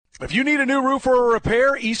If you need a new roof or a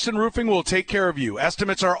repair, Easton Roofing will take care of you.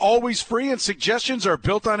 Estimates are always free and suggestions are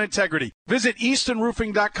built on integrity. Visit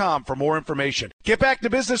eastonroofing.com for more information. Get back to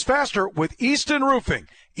business faster with Easton Roofing.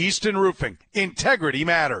 Easton Roofing. Integrity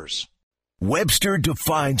matters. Webster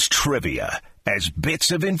defines trivia as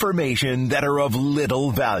bits of information that are of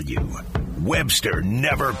little value. Webster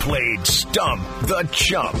never played Stump the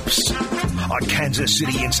Chumps. A Kansas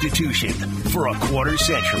City institution for a quarter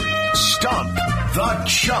century. Stump the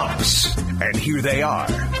Chumps. And here they are.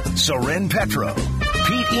 Soren Petro,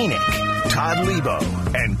 Pete Enoch, Todd Lebo,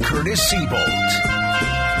 and Curtis Siebold.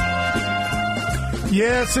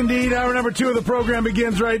 Yes, indeed. Hour number 2 of the program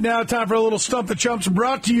begins right now. Time for a little Stump the Chumps,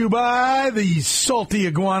 brought to you by the Salty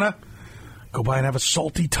Iguana. Go by and have a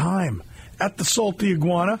salty time at the Salty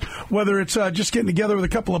Iguana, whether it's just getting together with a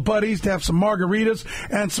couple of buddies to have some margaritas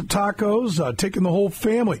and some tacos, taking the whole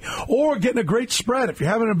family, or getting a great spread. If you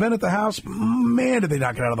haven't been at the house, man, did they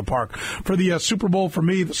knock it out of the park. For the Super Bowl, for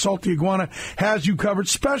me, the Salty Iguana has you covered.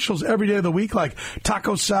 Specials every day of the week, like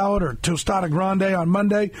taco salad or tostada grande on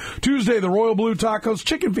Monday. Tuesday, the Royal Blue tacos,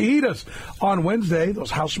 chicken fajitas on Wednesday, those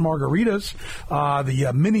house margaritas.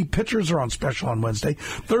 The mini pitchers are on special on Wednesday.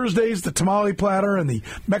 Thursdays, the tamale platter and the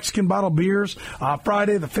Mexican bottled beer.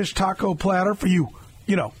 Friday, the fish taco platter for you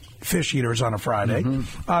fish eaters on a Friday.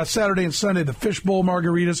 Saturday and Sunday, the fish bowl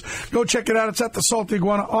margaritas. Go check it out. It's at the Salty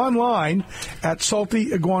Iguana online at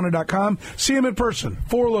saltyiguana.com. See them in person.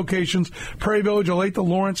 4 locations, Prairie Village, Olathe,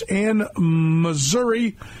 Lawrence, and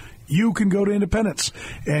Missouri. You can go to Independence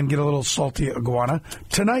and get a little Salty Iguana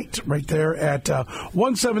tonight right there at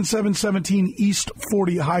 17717 East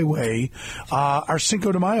 40 Highway, our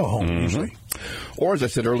Cinco de Mayo home usually. Or, as I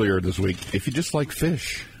said earlier this week, if you just like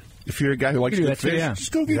fish, if you're a guy who likes good fish,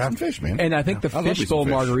 just go get some fish, man. And I think the fish bowl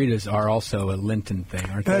margaritas are also a Linton thing,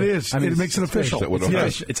 aren't they? That is. It makes it official.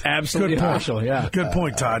 It's absolutely official, yeah. Good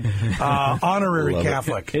point, Todd. Honorary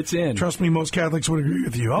Catholic. It's in. Trust me, most Catholics would agree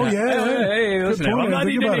with you. Oh, yeah. Hey, listen, I'm not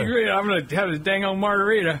even agree. I'm going to have a dang old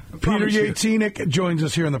margarita. Peter Yates-Enoch joins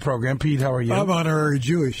us here in the program. Pete, how are you? I'm honorary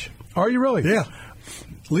Jewish. Are you really? Yeah.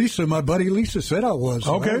 Lisa, my buddy Lisa said I was.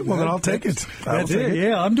 Okay, well, then I'll take it. That's it.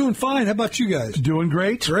 Yeah, I'm doing fine. How about you guys? Doing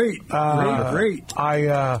great. Great.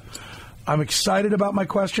 I'm excited about my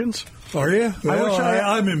questions. Are you? Well,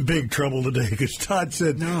 I'm in big trouble today because Todd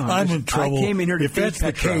said I'm in trouble. I came in here to if that's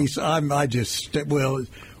the case,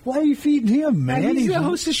 why are you feeding him, man? He's the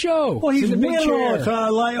host of the show. Well, he's winning all the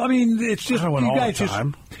time. I mean, it's just you guys just.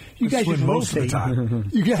 You guys just most of the time.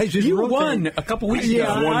 You guys just won a couple weeks ago.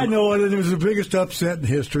 Yeah, I know. It was the biggest upset in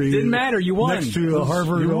history. Didn't matter. You won. Next to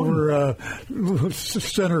Harvard over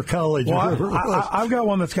Center College. Well, I've got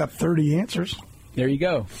one that's got 30 answers. There you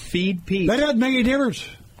go. Feed Pete. That doesn't make any difference.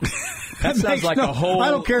 That sounds like a whole...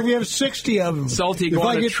 I don't care if you have 60 of them. Salty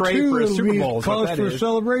Iguana tray for a Super Bowl. Cause for a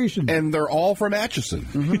celebration. And they're all from Atchison.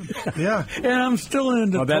 Yeah. And I'm still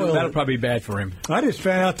in the toilet. That'll probably be bad for him. I just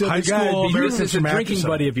found out that High school this is a drinking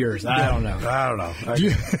buddy of yours. I don't know.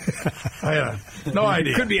 No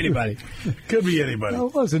idea. Could be anybody. Could be anybody. I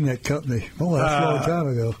was in that company. Oh, that's a long time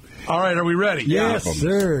ago. All right, are we ready? Yes,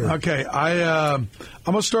 sir. Okay, I'm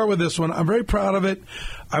going to start with this one. I'm very proud of it.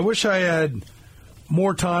 I wish I had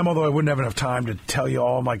more time, although I wouldn't have enough time to tell you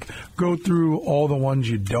all. Go through all the ones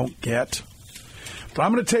you don't get. But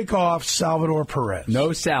I'm going to take off Salvador Perez.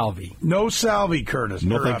 No Salvi. No Salvi, Curtis.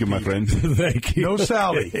 No, thank you, my friend. Thank you. No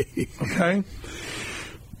Salvi. Okay?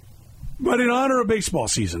 But in honor of baseball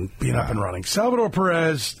season being up and running, Salvador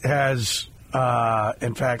Perez has,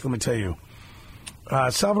 in fact, let me tell you,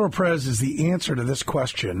 Salvador Perez is the answer to this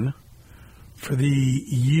question for the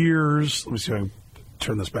years. Let me see if I can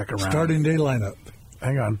turn this back around. Starting day lineup.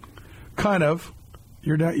 Hang on. Kind of.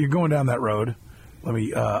 You're going down that road. Let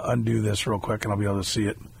me undo this real quick, and I'll be able to see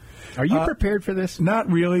it. Are you prepared for this?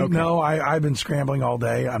 Not really. Okay. No, I've been scrambling all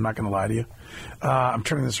day. I'm not going to lie to you. I'm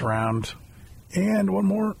turning this around. And one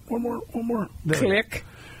more. There. Click.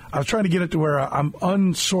 I was trying to get it to where I'm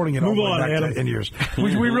unsorting it all the way back in years.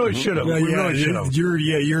 We really should have.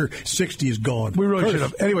 Your 60 is gone. We really should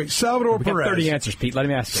have. Anyway, Salvador Perez. 30 answers, Pete. Let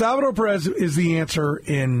me ask you. Salvador Perez is the answer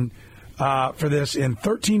for this in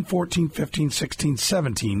 13, 14, 15, 16,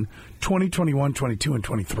 17, 20, 21, 22, and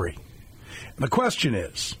 23. And the question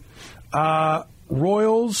is,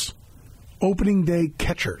 Royals opening day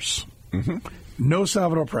catchers. Mm-hmm. No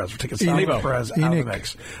Salvador Perez. We're taking Salvador Perez out of the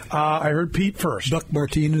mix. I heard Pete first. Buck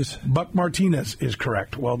Martinez. Buck Martinez is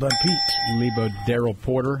correct. Well done, Pete. Lebo, Daryl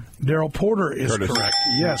Porter. Daryl Porter is correct.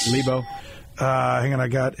 Yes. Lebo. Hang on, I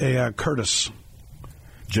got a Curtis.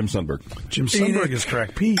 Jim Sundberg. Jim Sundberg is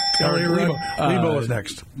correct. Pete. Lebo is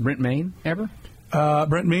next. Brent Maine, ever?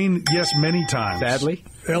 Brent Main, yes, many times. Sadly.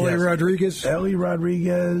 Ellie Rodriguez. Ellie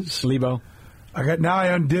Rodriguez. Lebo. I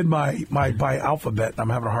undid my by alphabet. I'm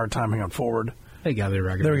having a hard time. Hang on, forward. Hey, Ellie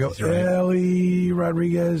Rodriguez. There we go. Right. Ellie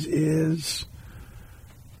Rodriguez is.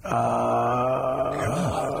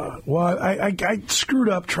 Well, I screwed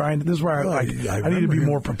up trying. This is where I need to be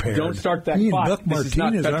more prepared. Don't start that He and clock. Buck This is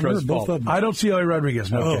not Martinez, Petro's both fault. of them. I don't see Ellie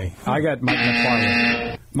Rodriguez. No. Okay. I got Mike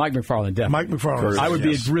McFarland. Mike McFarland, definitely. Mike McFarland. I would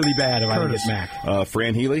be really bad if I didn't Curtis. get Mac.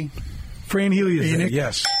 Fran Healy. Fran Healy is there. Enoch.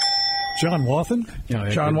 Yes. John Wathen. No,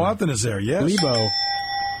 John Wathen is there. Yes. Lebo.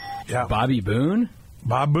 Yeah. Bobby Boone.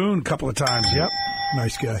 Bob Boone, a couple of times. Yep.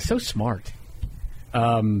 Nice guy. So smart.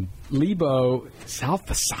 Lebo. Sal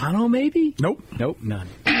Fasano, maybe? Nope. None.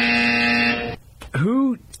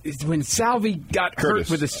 Who, when Salvi got Curtis.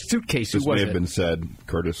 hurt with a suitcase, who This was may it? have been said.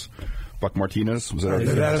 Curtis. Buck Martinez. Was that already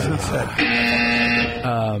That said? hasn't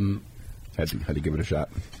said. Had to give it a shot.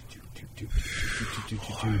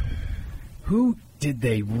 Who did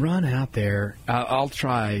they run out there? I'll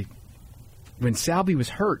try. When Salvi was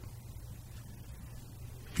hurt.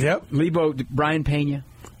 Yep. Lebo, Brian Pena.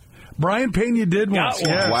 Brian Pena did once. one.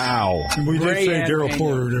 Yes. Wow. We did Ray say and Daryl Pena.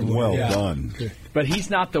 Porter. Didn't we? Well Yeah. done. But he's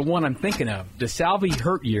not the one I'm thinking of. The Salvi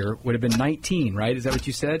hurt year would have been 19, right? Is that what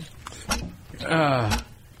you said? How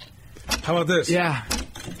about this? Yeah.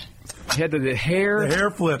 He had the hair. The hair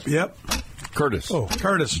flip. Yep. Curtis. Oh,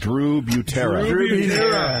 Curtis. Drew Butera.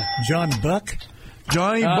 Butera. John Buck.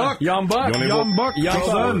 Johnny Buck. Young Buck. Young Buck. Young Well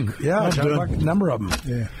Buck. done. Yeah, Well John done. Buck. A number of them.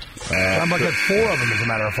 Yeah. John Buck had 4 of them, as a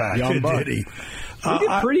matter of fact. Young Buck. Did he? He did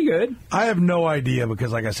pretty good. I have no idea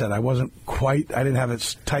because, like I said, I didn't have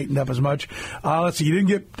it tightened up as much. Let's see. You didn't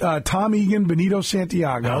get Tom Egan, Benito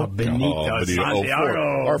Santiago, Benito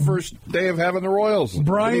Santiago. Our first day of having the Royals.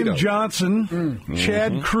 Brian Benito. Johnson,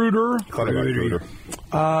 Chad Kruder, Thought I got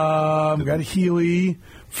Kruder. got Healy,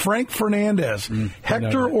 Frank Fernandez,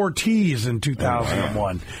 Hector Ortiz in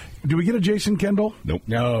 2001. Did we get a Jason Kendall? Nope.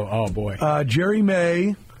 No. Oh, boy. Jerry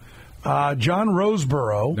May, John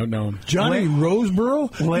Roseborough, Don't know him. Johnny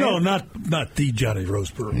Roseborough? Lan- No, not the Johnny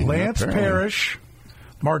Roseborough. Lance Apparently. Parrish,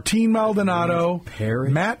 Martin Maldonado,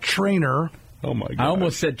 Parrish? Matt Trainer, Oh, my God. I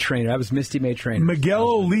almost said Trainer. That was Misty May Trainer. Miguel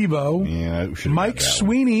Olivo, Yeah, we should've Mike got that one.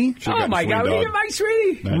 Sweeney, Should've Oh, gotten my Sweeney God. We Dog. did Mike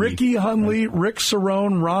Sweeney. Ricky Hunley, Rick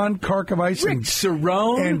Cerrone, Ron Karkovice, Rick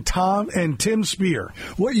Cerrone. and Tim Spear.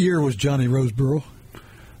 What year was Johnny Roseborough?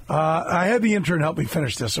 I had the intern help me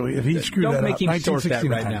finish this, so if he screwed Don't that make up, him sort that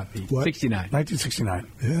 1969. right now, Pete. What? 69. 1969.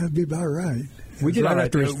 Yeah, that'd be about right. We did right all right.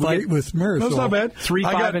 after his We fight did- with Marisol. No, it's not bad. 3,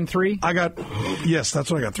 I 5, got- and 3? I got, yes, that's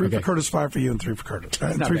what I got. 3 Okay. for Curtis, 5 for you, and 3 for Curtis.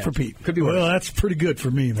 And Not 3 bad. for Pete. Could be worse. Well, that's pretty good for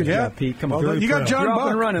me. Man. Good job, Pete. Come on. Well, you got proud. John You're Buck.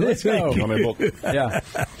 off and running. Let's go. You want my book? Yeah.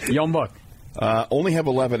 Young Buck. Only have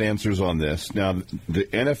 11 answers on this. Now, the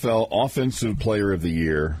NFL Offensive Player of the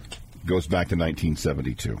Year goes back to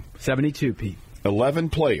 1972. 72, Pete. 11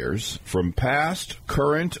 players from past,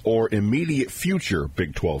 current, or immediate future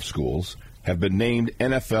Big 12 schools have been named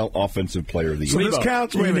NFL Offensive Player of the Year. So this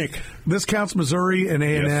counts. Wait a minute. Enoch. This counts Missouri and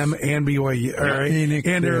A&M and BYU Enoch.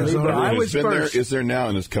 and Arizona. I It's was been first. there, is there now,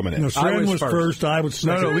 and is coming in. No, Sren was was first. first. I was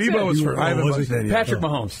No, second. Lebo was You first. were- I haven't was looked he? at it yet. Patrick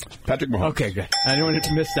Mahomes. Patrick Mahomes. Okay, good. I didn't want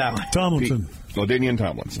to miss that one. Tomlinson. LaDainian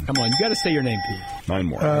Tomlinson. Come on, you got to say your name, Pete. 9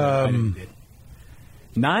 more. I didn't get it.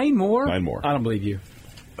 9 more? 9 more. I don't believe you.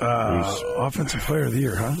 Offensive Player of the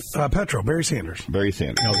Year, huh? Petro, Barry Sanders. Barry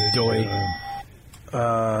Sanders. No, Doy.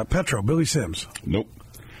 Petro, Billy Sims. Nope.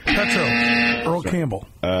 Petro, Earl Campbell.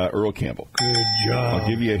 Earl Campbell. Good job. I'll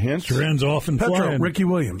give you a hint. Sren's off and Petro, flying. Ricky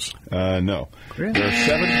Williams. No. Really? There are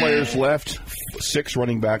 7 players left, 6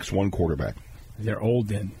 running backs, 1 quarterback. They're old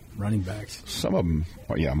then, running backs. Some of them,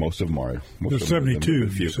 well, yeah, most of them are. Most There's of them have been 72, a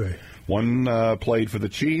few. you say. One played for the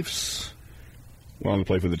Chiefs. One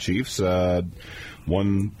played for the Chiefs.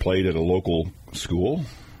 One played at a local school.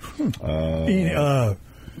 Lebo? Enoch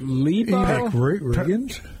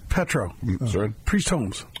Riggins. Petro. Sorry? Priest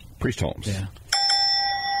Holmes. Priest Holmes. Yeah.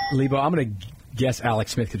 Lebo, I'm going to guess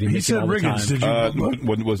Alex Smith because we He miss him said all the Riggins. time.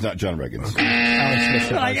 Did you? Was not John Reagans. Alex Smith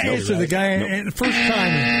said I Alex Smith, answered the right? guy and the first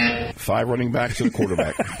time. 5 running backs and a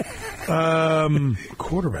quarterback.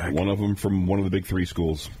 Quarterback. One of them from one of the big 3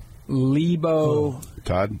 schools. Lebo,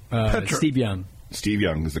 Todd? Petro. Steve Young. Steve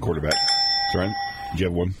Young is the quarterback. Sorry? Did you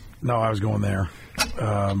have one? No, I was going there.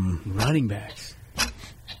 Running backs.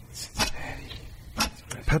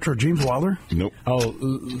 Petro, James Wilder. Nope. Oh,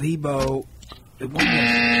 Lebo. The one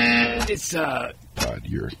that- It's Todd,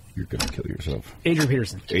 you're going to kill yourself. Adrian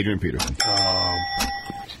Peterson. Adrian Peterson.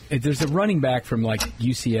 There's a running back from like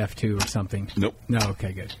UCF too or something. Nope. No,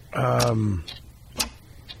 okay, good.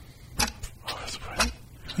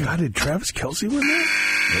 God, did Travis Kelce win that?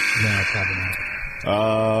 No, probably not.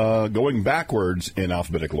 Going backwards in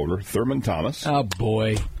alphabetical order, Thurman Thomas. Oh,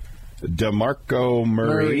 boy. DeMarco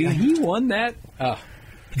Murray. He won that.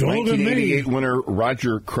 1988 winner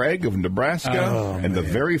Roger Craig of Nebraska, and the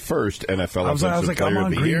very first NFL Offensive Player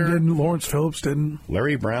of the Year. Didn't Lawrence Phillips didn't.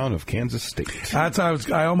 Larry Brown of Kansas State. That's I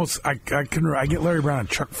get Larry Brown and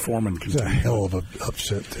Chuck Foreman. It's a hell of an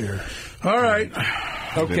upset there. All right.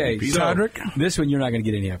 Okay, so Cedric, this one you're not going to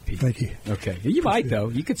get any FP. Thank you. Okay, you might though.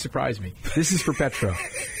 You could surprise me. This is for Petro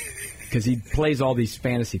because he plays all these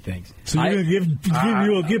fantasy things. So you're going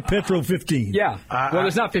to give Petro 15. Yeah. Well,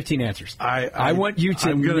 there's not 15 answers. I want you to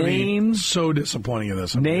I'm gonna name. Be so disappointing in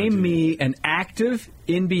this. Name me an active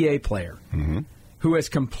NBA player who has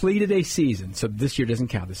completed a season. So this year doesn't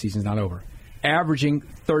count. The season's not over. Averaging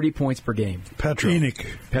 30 points per game. Petro.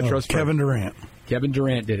 Petro's Kevin Durant. Kevin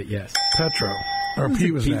Durant did it. Yes. Petro. Or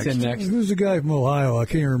Pete was Pete's in next. Who's the guy from Ohio? I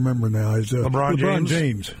can't remember now. He's LeBron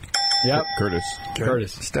James. Yep.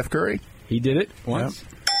 Curtis. Steph Curry. He did it once.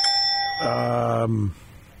 Yep.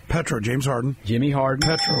 Petro, James Harden. Jimmy Harden.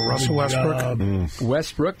 Petro, Russell Westbrook.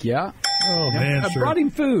 Westbrook, yeah. Oh, man, I brought him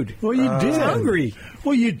food. Well, you did. He's hungry.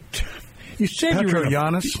 Well, you said Petro, you were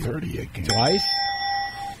Giannis. 30 again. Twice.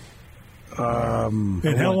 And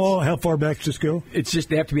how far back does this go? It's just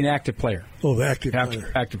they have to be an active player. Oh, the active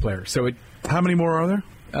player. Active player. So it. How many more are there?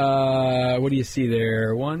 What do you see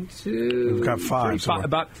there? 1, 2. We've got 5. Three,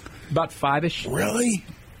 about 5-ish. Really?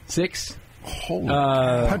 6. Holy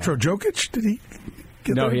Petro Jokic? Did he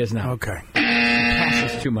get No, there? he has not. Okay. He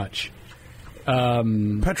passes too much.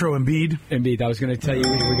 Petro Embiid. I was going to tell you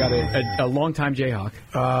we got a long-time Jayhawk.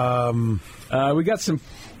 We got some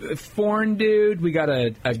foreign dude. We got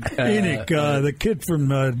a Enoch, the kid from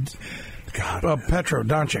Petro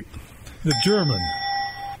Doncic. The German.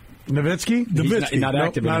 Nowitzki? He's not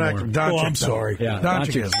active not anymore. active. Doncic, Oh, I'm sorry. Yeah,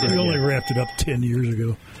 Doncic is. We only wrapped it up 10 years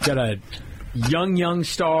ago. Got a young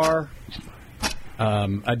star.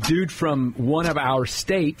 A dude from one of our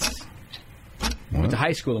states. Went to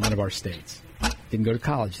high school in one of our states. Didn't go to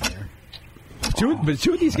college there. But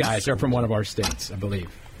two of these guys are from one of our states, I believe.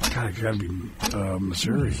 God, it's got to be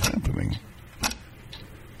Missouri. What's happening?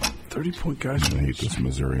 30-point guys. I hate this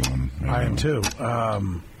Missouri one. I am too.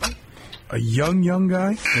 A young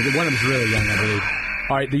guy? One of them's really young, I believe.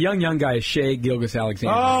 All right, the young guy is Shea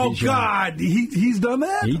Gilgeous-Alexander. Oh, God. He's done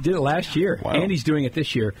that? He did it last year, and he's doing it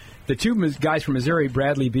this year. The two guys from Missouri,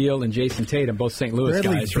 Bradley Beal and Jason Tatum, both St. Louis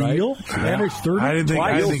guys, Beal? right? Average 30? I didn't think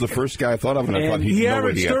Beal's the first guy I thought of, and I thought he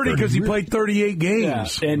averaged 30 because he played 38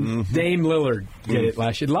 games. Yeah. And Dame Lillard did it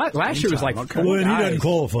last year. Last year was like four Well, and he guys. doesn't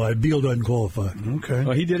qualify. Beal doesn't qualify. Okay.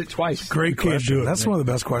 Well, he did it twice. Great question. That's one of the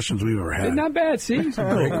best questions we've ever had. Not bad, see?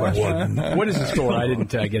 Great question. What is the score? I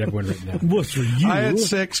didn't get everyone written down. What's for you? I had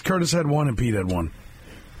 6, Curtis had 1, and Pete had 1.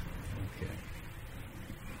 Okay.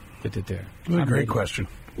 Get it there. It was a great question.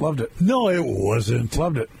 Loved it. No, it wasn't.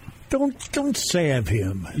 Loved it. Don't salve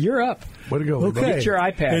him. You're up. Way to go. Okay. Get your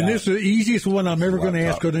iPad And out. this is the easiest one I'm ever going to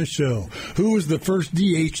ask on this show. Who was the first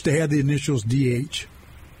DH to have the initials DH?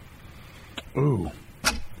 Ooh.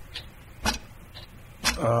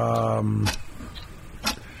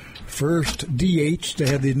 First DH to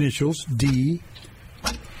have the initials DH.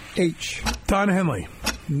 Don Henley.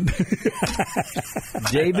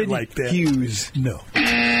 David like that. Hughes. No.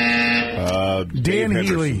 Dan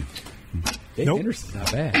Healy. Dave Nope. Henderson's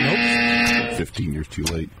not bad. Nope. 15 years too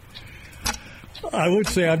late. I would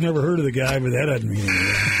say I've never heard of the guy, but that doesn't mean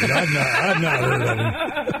anything. But I've not heard of him.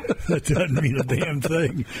 That doesn't mean a damn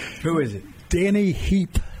thing. Who is it? Danny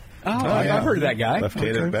Heap. Oh, I've heard of that guy.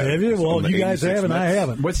 Left-handed bat. Have you? Well, On the you guys 86 haven't. I Mets.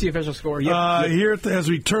 haven't. What's the official score? Here as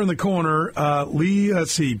we turn the corner, Lee,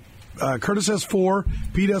 let's see. Curtis has 4,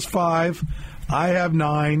 Pete has 5, I have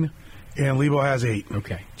 9, and Lebo has 8.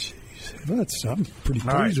 Okay. I'm pretty All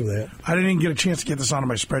right. pleased with that. I didn't even get a chance to get this onto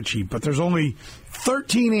my spreadsheet, but there's only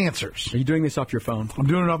 13 answers. Are you doing this off your phone? I'm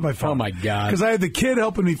doing it off my phone. Oh, my God. Because I had the kid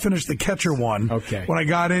helping me finish the catcher one when I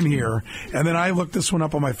got in here, and then I looked this one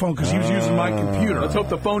up on my phone because he was using my computer. Let's hope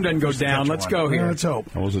the phone doesn't go down. Let's go here. Let's hope.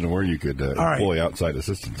 I wasn't aware you could employ outside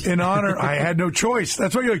assistance. In honor, I had no choice.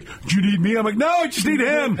 That's why you're like, do you need me? I'm like, no, I just need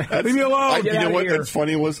him. Leave me alone. You know what? That's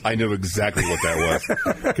funny was I knew exactly what that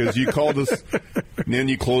was because you called us, and then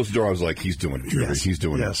you closed the door. I was like, he's doing it. Yes. He's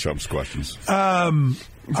doing Yes. Chumps questions.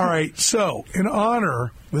 All right, so in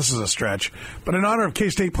honor, this is a stretch, but in honor of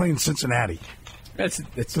K-State playing Cincinnati. It's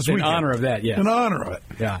This in weekend. honor of that, yes. In honor of it.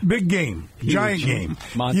 Yeah. Big game. Huge. Giant game.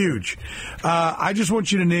 Monster. Huge. I just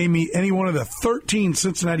want you to name me any one of the 13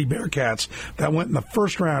 Cincinnati Bearcats that went in the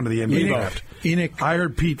first round of the NBA draft. Enoch. I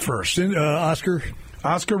heard Pete first. Oscar.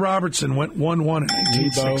 Oscar Robertson went 1-1 in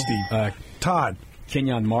 1960. Nebo, Todd.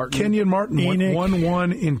 Kenyon Martin. Kenyon Martin went Enoch.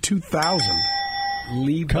 1-1 in 2000.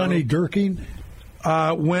 Lebo. Connie Durkin.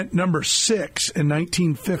 Went number 6 in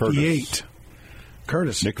 1958.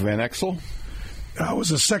 Curtis. Nick Van Exel.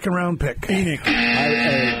 Was a second-round pick. Enoch.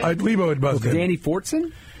 Lebo had buzzed in. Danny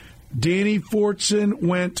Fortson? Danny Fortson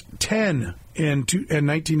went 10 in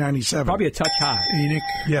 1997. Probably a touch high. Enoch.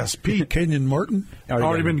 Yes, Pete. Kenyon Martin.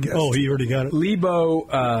 Already been guessed. Oh, he already got it.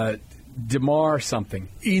 Lebo DeMar something.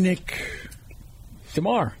 Enoch.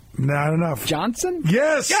 DeMar. Not enough. Johnson?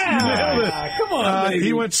 Yes. Yeah. Come on, baby.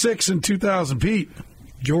 He went 6 in 2000, Pete.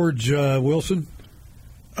 George Wilson.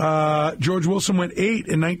 George Wilson went 8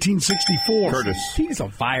 in 1964. Curtis. He's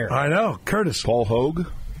on fire. I know. Curtis. Paul Hogue.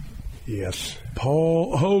 Yes.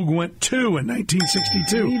 Paul Hogue went 2 in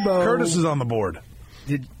 1962. Lebo. Curtis is on the board.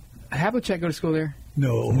 Did Havlicek go to school there?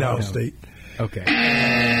 No. Ohio State.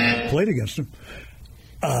 Okay. Played against him.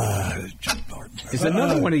 Is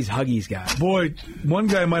another one of these Huggies guys. Boy, one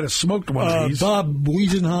guy might have smoked one of these. Bob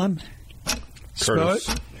Wiesenhahn. Curtis.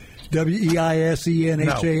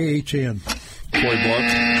 Weisenhahn. Corey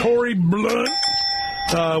Blunt. Corey Blunt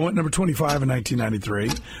went number 25 in 1993.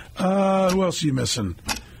 Who else are you missing?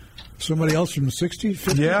 Somebody else from the 60s?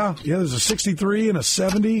 50s? Yeah, there's a 63 and a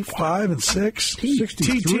 70, 5 and 6.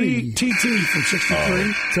 63. TT from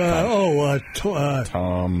 63.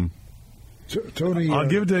 Tom. Tony. I'll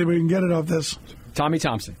give it to anybody who can get it off this. Tommy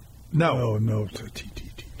Thompson. No. No.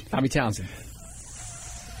 Tommy Townsend.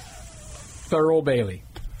 Thurl Bailey.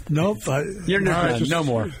 Nope. You're no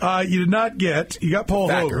more. You did not get. You got Paul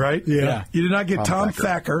Hogue, right? Yeah. You did not get Tom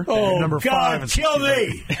Thacker. Number 5. Kill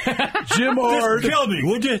me! Jim Ard. Kill me!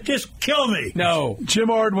 Will you just kill me? No. Jim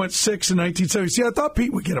Ard went 6 in 1970. See, I thought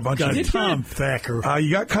Pete would get a bunch of these. Tom Thacker.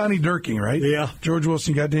 You got Connie Durkin, right? Yeah. George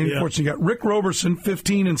Wilson, you got Danny Fortson, you got Rick Roberson,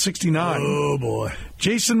 15 and 69. Oh, boy.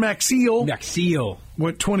 Jason Maxiel Maxiel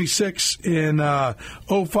went 26 in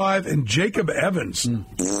 05, and Jacob Evans.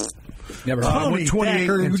 Never heard. Went 28 in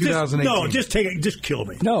 2018. No, just take it. Just kill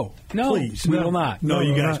me. No, Please. we will not. No,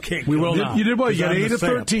 you guys can't. We will not. You did what? You got I'm 8 the of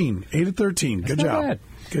 13. 8 of 13. Good not job. bad.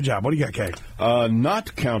 Good job. What do you got, Kay?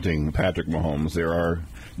 Not counting Patrick Mahomes, there are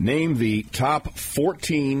name the top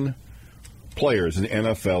 14 players in the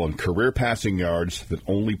NFL in career passing yards that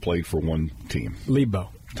only played for one team. Lebo.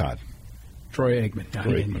 Todd. Troy Aikman. No,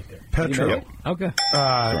 he didn't get there. Petro. Yep. Okay.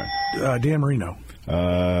 Dan Marino.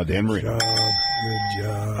 Dan Marino. Good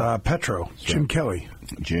job. Petro. Jim Kelly.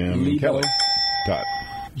 Jim Lebo. Kelly. Todd.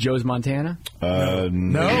 Joe's Montana.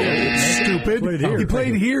 No, stupid. He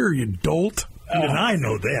played here, you dolt. And I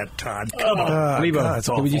know that, Todd. Come on. Lebo. God, that's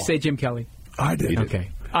awful. Would you say Jim Kelly? I did. Okay.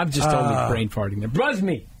 I'm just totally brain farting there. Buzz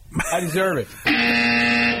me. I deserve it.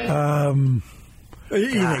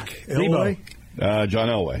 Enoch. Lebo. John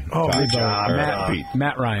Elway. Oh, Todd. good job. Pete.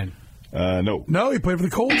 Matt Ryan. No. No, he played for the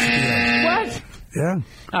Colts. What? Yeah.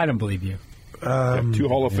 I don't believe you. Two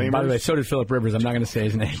Hall of Famers. By the way, so did Phillip Rivers. I'm not going to say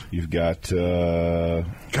his name. You've got God,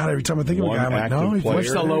 every time I think of a one guy, I'm like, no. active player.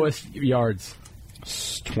 What's the lowest yards?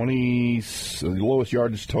 20. The lowest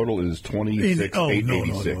yardage total is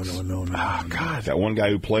 26,886. No. Oh, God. Got one guy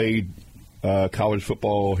who played college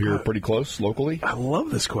football here pretty close locally. I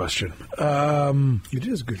love this question. It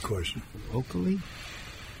is a good question. Locally?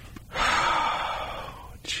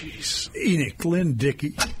 Jeez. Enoch, Lynn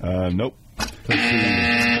Dickey. Nope.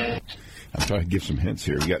 I'm trying to give some hints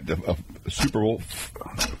here. You got a Super Bowl,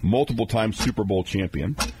 multiple-time Super Bowl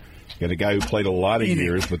champion. You got a guy who played a lot of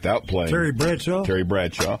years without playing. Terry Bradshaw.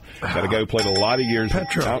 Got a guy who played a lot of years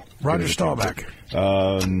Petro. without. Roger Staubach.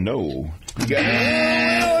 No. You got,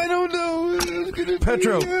 I don't know.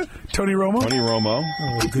 Petro. Tony Romo. Tony Romo.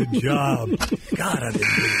 Oh, good job. God, I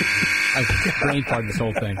didn't do it. I brain farted this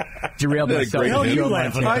whole thing. Derailed That's a myself. great Hell, hint. you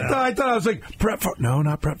laughing at that? I thought I was like Brett Favre. No,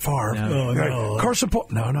 not Brett Favre. No. No. Carson Palmer.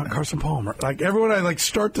 No, not Carson Palmer. Like everyone, I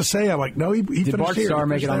start to say, I'm like, no, he Did finished Bart here. Starr He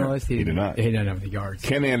make it finished on the there. list? He did not. He didn't have the yards.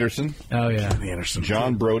 Ken Anderson. Oh, yeah. Anderson.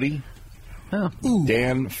 John Brody. Oh.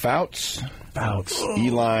 Dan Fouts. Bouts.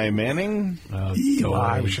 Eli Manning.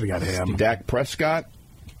 Eli. We should have got him. Dak Prescott.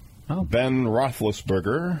 Oh. Ben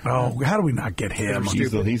Roethlisberger. Oh, how do we not get him?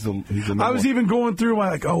 He's the number I was one. even going through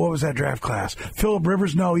my what was that draft class? Phillip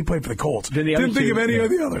Rivers? No, he played for the Colts. Then the other Didn't think two, of any yeah. of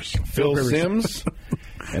the others. Phil Simms.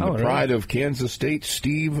 And Oh, the pride of Kansas State,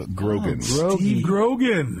 Steve Grogan. Steve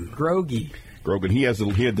Grogan. Groggy. Grogan. He had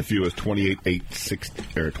the fewest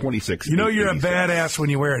 28.86 or 26. You know you're a badass when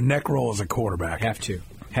you wear a neck roll as a quarterback. Have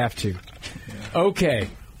to. Okay.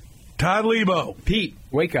 Todd Lebo. Pete,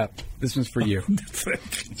 wake up. This one's for you.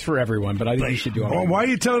 It's for everyone, but I think you should do it. Oh, why are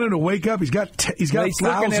you telling him to wake up? He's got He's looking at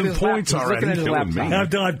 1,000 his points lap- he's looking already. at his Killing me. laptop. I've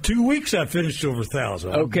done 2 weeks. I finished over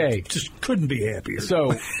 1,000. Okay. Just couldn't be happier.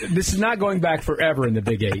 So this is not going back forever in the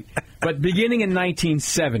Big Eight, but beginning in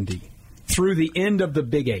 1970, through the end of the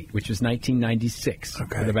Big Eight, which was 1996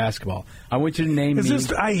 for the basketball. I want you to name me.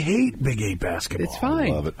 I hate Big Eight basketball. It's fine.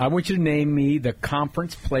 Love it. I want you to name me the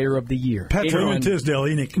Conference Player of the Year. Petro Wayman Tisdale,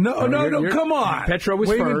 Enoch. No, come on. Petro was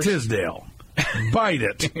Wayman first. Tisdale. Bite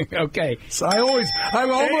it. Okay. So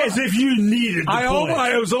I'm almost As if you needed the point.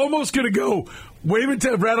 I was almost going to go Wayman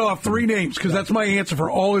Tisdale, rattle off 3 names because that's my answer for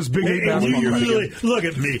all his Big Eight basketball. You really, look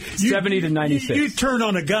at me. 70 to 96. You'd turn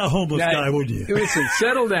on a homeless guy, wouldn't you? Listen,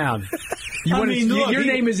 settle down. Look, your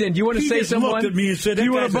name is in. Do you want to say someone? Looked at me and said, Do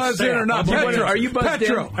you want to buzz in or not? Are you buzzed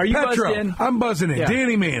in? Are you buzzed in? I'm buzzing in. Yeah.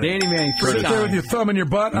 Danny Manning. Danny Manning. Sit there with your thumb in your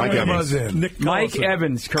butt. I'm going to buzz in. Mike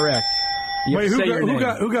Evans, correct. Wait, who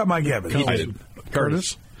got Mike Evans? I did.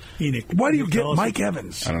 Curtis? Enoch. Why do you get Mike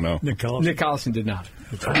Evans? I don't know. Nick Collison. Nick Collison did not.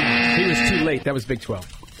 He was too late. That was Big 12.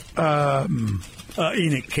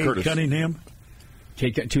 Enoch. Kate Curtis. Cunningham.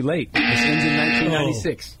 Too late. This ends in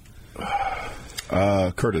 1996.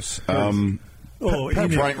 Curtis. Enoch.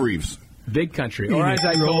 Bryant Reeves. Big country. Or as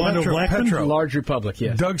I call Rolando it, Blackman. Large Republic,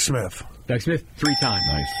 yes. Doug Smith. Doug Smith, 3 times.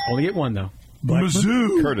 Nice. Only get 1, though.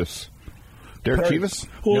 Mizzou. Curtis. Derek Chivas.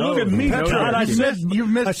 Well, No, look at me. no, Todd. no, I you said You've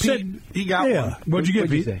missed I said, Pete. He got one. What'd you get,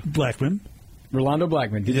 What'd you Pete? say? Blackman. Rolando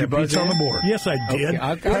Blackman. Did you buzz Pete's on the in? board. Yes, I did.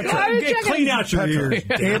 Okay, Clean out your ears.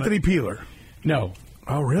 Anthony Peeler. No.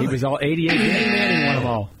 Oh, really? He was all 88. Danny Manning won them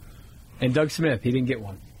all. And Doug Smith, he didn't get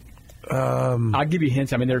one. I'll give you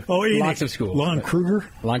hints. I mean, there are lots of schools. Lon Kruger.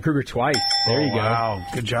 Lon Kruger twice. There you go. Wow.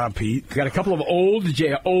 Good job, Pete. We got a couple of old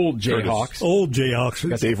Jayhawks. Old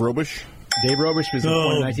Jayhawks. Dave Robish. Dave Robish was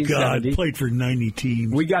born in 1970. God, played for 90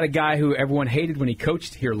 teams. We got a guy who everyone hated when he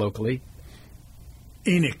coached here locally.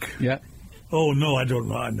 Enoch. Yeah. Oh, no, I don't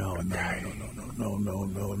know.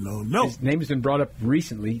 No. His name has been brought up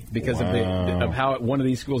recently because of how one of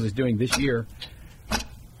these schools is doing this year.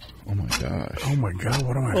 Oh, my gosh. Oh, my God.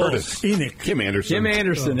 What am I? Curtis. Enoch. Kim Anderson. Kim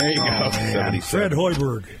Anderson. There you go. 77. Fred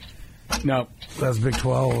Hoiberg. No. That's Big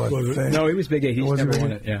 12, I think. No, he was Big 8. He's Was he never Big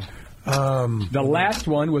won 8? it. Yeah. The last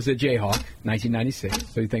one was a Jayhawk, 1996.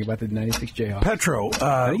 So you think about the 96 Jayhawk. Petro.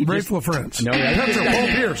 Rafe LaFrance. No, Petro. Paul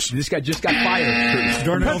Pierce. This guy just got fired.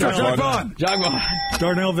 Darnell Petro. Valentine. John Vaughn. John Vaughn.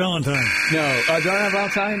 Darnell Valentine. No. Darnell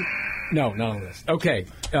Valentine? No, none of this. Okay.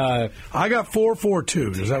 I got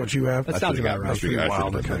 4-4-2. Is that what you have? That sounds about right. I should have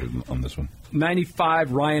wild. voted on this one.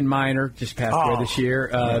 95, Ryan Miner just passed away this year.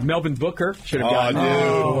 Melvin Booker should have gotten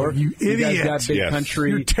Oh, you You guys idiot. got Big Yes. Country.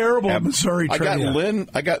 You're terrible at Missouri I got trivia.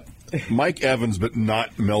 I got Mike Evans, but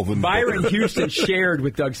not Melvin. Byron Booker. Houston shared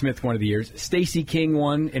with Doug Smith one of the years. Stacey King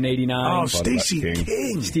won in 89. Oh, Stacey King.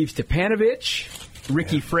 King. Steve Stepanovich,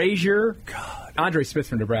 Ricky Frazier. Andre Smith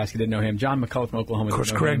from Nebraska, didn't know him. John McCullough from Oklahoma. Of course,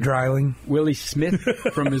 didn't know Craig him. Dreiling. Willie Smith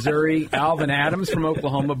from Missouri. Alvin Adams from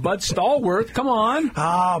Oklahoma. Bud Stallworth, come on.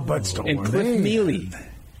 Bud Stallworth. And Cliff Mealy.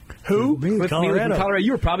 Who? Cliff Mealy from Colorado. Colorado.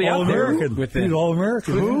 You were probably out there All-American. with He's him.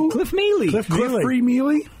 All-American. Who? Cliff Mealy. Cliff Free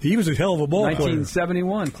Mealy? He was a hell of a ball player.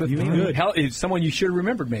 1971. Cliff He was Mealy. good. Hell, it's someone you should have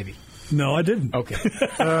remembered, maybe. No, I didn't. Okay.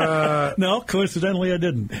 No, coincidentally, I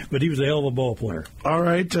didn't. But he was a hell of a ball player. All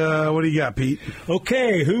right. What do you got, Pete?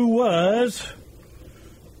 Okay, who was...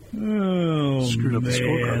 Oh, Screwed up the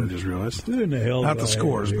scorecard, I man. just realized. Who in the hell Not did the I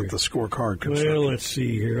scores, have but here? the scorecard. Well, let's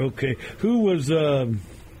see here. Okay, who were the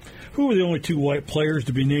only 2 white players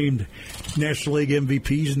to be named National League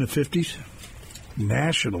MVPs in the 50s?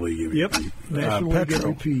 National League. Yep, National League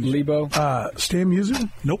Petro. MVPs. Lebo. Stan Musial?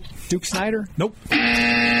 Nope, Duke Snyder. nope.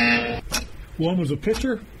 One was a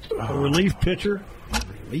pitcher, a relief pitcher.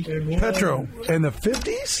 And one- Petro. In the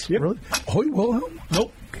 50s? Yep. Really? Hoyt Wilhelm?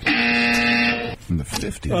 Nope. In the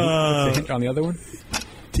 50s. What's the hint on the other one?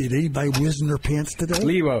 Did anybody whiz in their pants today?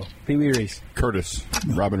 Lebo. Pee Wee Reese. Curtis.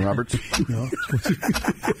 Robin Roberts. No.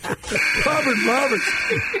 Robert Roberts.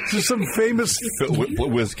 Just some famous.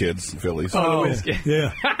 Whiz Kids, Phillies.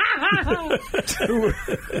 Yeah.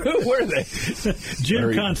 Who were they?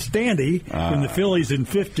 Jim Constanti in the Phillies in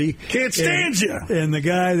 50. Can't stand you. And the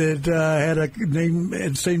guy that had a name,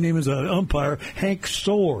 had the same name as an umpire, Hank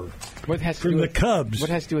Soar. What has to From do the with, Cubs. What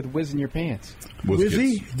has to do with whizzing your pants?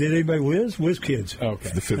 Wizzy? Kids. Did anybody whiz? Whiz Kids. Okay.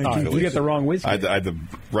 The 50 All right, Phillies. you get the wrong whiz. I had the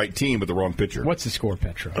right team, but the wrong pitcher. What's the score,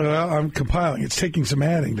 Petro? I'm compiling. It's taking some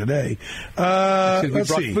adding today. Because we Let's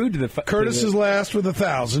brought see. food to the Curtis is last with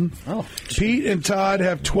 1,000. Oh. Pete and Todd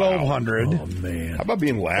have 1,200. Oh, man. How about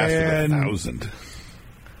being last And with 1,000?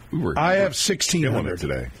 We were I have killing it 1,600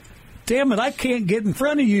 today. damn it, I can't get in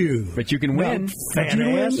front of you. But you can win. Fat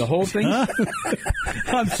ass. The whole thing. Huh?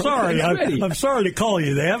 I'm sorry. I'm sorry to call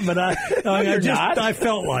you that, but I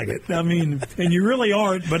felt like it. I mean, and you really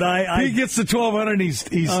aren't, but He gets to 1,200 and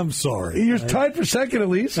he's I'm sorry. You're tied for second at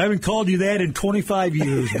least. I haven't called you that in 25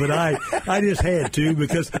 years, but I just had to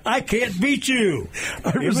because I can't beat you.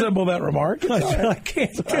 I resemble that remark. I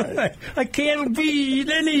can't beat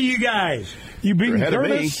any of you guys. You beat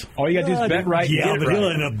Curtis? All you got to do is bet right and Yeah, get it but right. he'll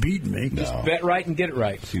end up beating me. Just bet right and get it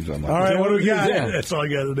right. Seems All unlikely. right, what do we got? That's all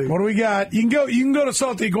you got to do. What do we got? You can go to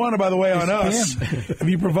Salty Iguana, by the way, on us. If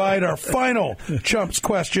you provide our final Chumps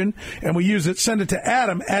question, and we use it, send it to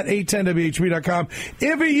Adam at 810WHB.com.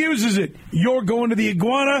 If he uses it, you're going to the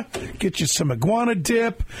Iguana. Get you some iguana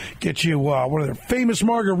dip. Get you one of their famous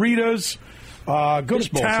margaritas. Go to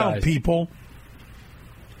town, size. people.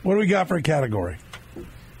 What do we got for a category?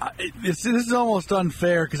 This is almost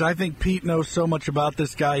unfair because I think Pete knows so much about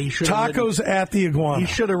this guy. He should Tacos at the Iguana. He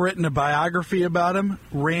should have written a biography about him.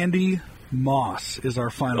 Randy Moss is our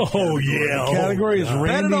final. The category is Bet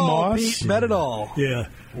Randy it all, Moss. Pete. Bet it all. Yeah.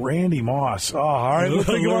 Randy Moss. Oh, all right. We'll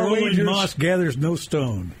think of our Rolling wagers. Moss gathers no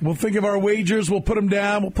stone. We'll think of our wagers. We'll put them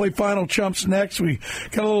down. We'll play Final Chumps next. We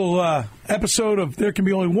got a little episode of There Can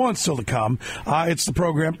Be Only One still to come. It's the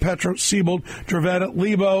program. Petro, Siebold, Dravetta,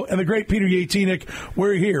 Lebo, and the great Peter Yatinick.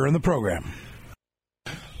 We're here in the program.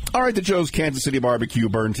 All right, the Joe's Kansas City Barbecue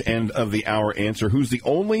Burns end of the hour answer. Who's the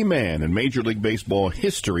only man in Major League Baseball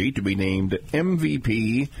history to be named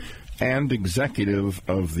MVP and Executive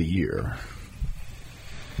of the Year?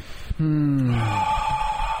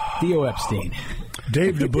 Theo Epstein.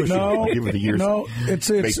 Dave DeBuscher. It's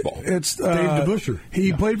baseball. It's Dave DeBuscher.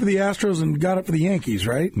 He played for the Astros and got it for the Yankees,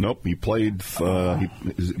 right? Nope, he played. He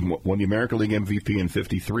won the American League MVP in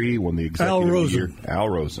 '53. Won the Executive of the Year. Al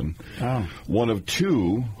Rosen. Oh. One of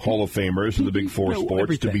two Hall of Famers in the Big Four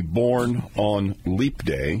sports to be born on Leap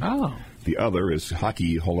Day. Oh. The other is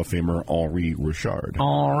Hockey Hall of Famer Henri Richard.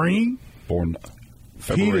 Henri? Born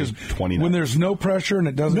Pete February is 29th. when there's no pressure and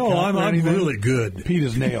it doesn't. No, count for I'm anything. really good. Pete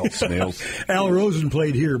is nails. Nails. Al Rosen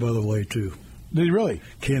played here, by the way, too. Did he really?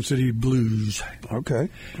 Kansas City Blues. Okay.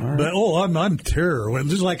 All right. But I'm terror. Well,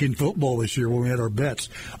 just like in football this year when we had our bets,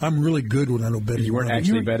 I'm really good when I don't bet any You weren't money.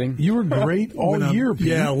 actually betting? You were great all When I'm- year, Pete.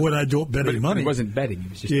 Yeah, when I don't bet any But money. it wasn't betting. It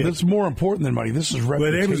was just Yeah. That's more important than money. This is But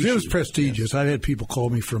reputation. it was prestigious. I've had people call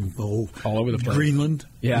me from all over the place. Greenland.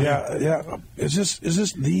 Yeah. Is this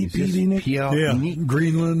the PD, Nick? Yeah,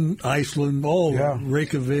 Greenland, Iceland, all Yeah.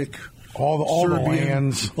 Reykjavik. All the Serbian,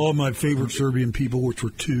 lands. all my favorite Serbian people, which were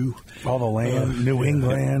two. All the land. New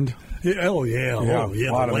England. Yeah, oh yeah, Yeah, oh yeah,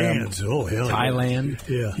 a lot the of them. lands. Oh hell, yeah. Thailand.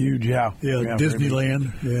 Yeah, Huge, yeah. yeah,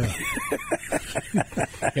 Disneyland. Yeah,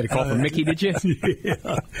 You had a call from Mickey, did you?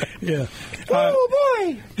 yeah. Oh,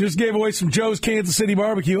 boy. Just gave away some Joe's Kansas City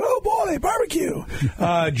Barbecue. Oh, boy, barbecue.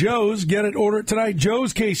 Joe's, get it, order it tonight.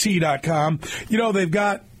 Joe'sKC.com. You know, they've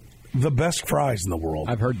got the best fries in the world.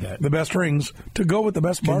 I've heard that. The best rings to go with the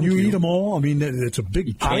best Can barbecue. you eat them all? I mean, it's a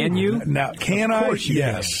big. Can you? Now, can Of I? course you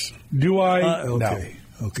Yes. Do I? Okay.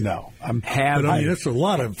 Okay. No. I'm Have But I mean, you? that's a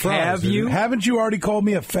lot of fries. Have isn't you? it? Haven't you already called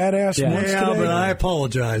me a fat ass Yeah. once Yeah, today? but I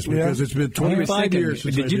apologize because it's been He was 25 thinking, years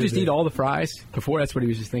since I did you just that. eat all the fries before? That's what he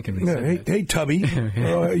was just thinking. When he Yeah, said that. hey, Tubby.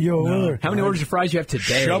 How many orders of fries you have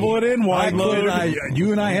today? Shovel it in, wide load.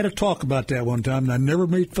 You and I had a talk about that one time, and I never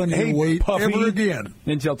made fun of Hey, your weight Puffy. ever again.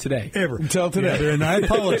 Until today. Ever. Until today. Yeah, and I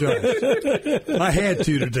apologize. I had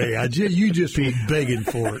to today. You just been begging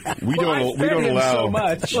for it. We Well, don't I fed him allow so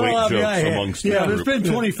much. weight I mean, jokes I had- amongst yeah, the it's group.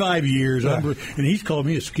 been 25 years, and he's called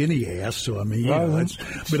me a skinny ass. So I mean, Well,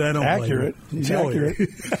 but I don't accurate. blame him. It's Oh, yeah. accurate.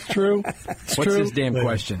 It's true. It's What's true. his damn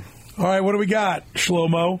question? All right, what do we got,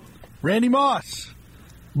 Shlomo? Randy Moss.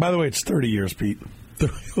 By the way, it's 30 years, Pete.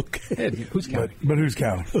 Okay. Hey, who's counting? But who's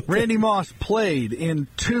counting? Randy Moss played in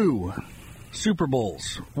 2 Super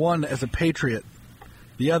Bowls, one as a Patriot,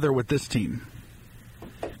 the other with this team.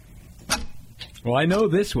 Well, I know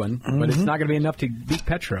this one, but it's not going to be enough to beat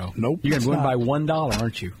Petro. Nope, You're going it's to win not. by $1,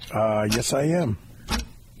 aren't you? Yes, I am.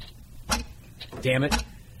 Damn it.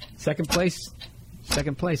 Second place,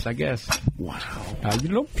 I guess. Wow. You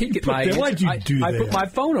don't peek at my. Why'd you do I that? put my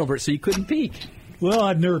phone over it so you couldn't peek. Well,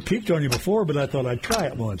 I'd never peeked on you before, but I thought I'd try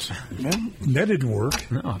it once. That didn't work.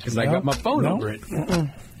 No, because I got my phone No. over it.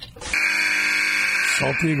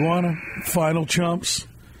 Salty Iguana, Final Chumps.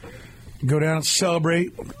 Go down and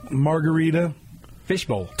celebrate. Margarita.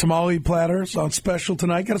 Fishbowl. Tamale platters on special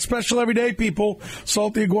tonight. Got a special every day, people.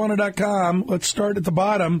 SaltyIguana.com. Let's start at the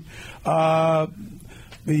bottom.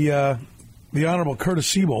 The Honorable Curtis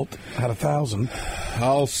Siebold had 1,000.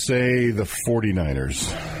 I'll say the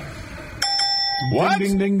 49ers. What?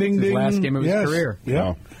 Ding, ding, ding, His ding. last game of his Yes. career. Yeah.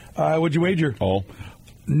 Wow. What'd you wager? All.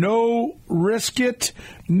 No risk it,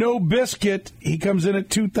 no biscuit. He comes in at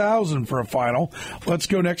 2,000 for a final. Let's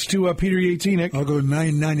go next to Peter Yatenick. I'll go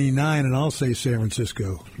 999, and I'll say San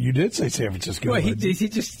Francisco. You did say San Francisco. Well, he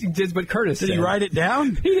just did what Curtis said. Did he write it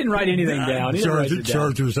down? He didn't write anything down. He didn't write it down.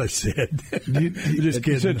 Chargers, I said. You just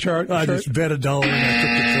kidding. said I just bet $1 and I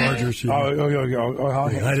took the Chargers.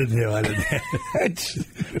 I didn't know.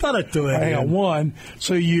 Thought I'd throw that Hang on, in. one.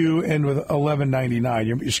 So you end with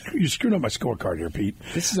 11.99. You're screwing up my scorecard here, Pete.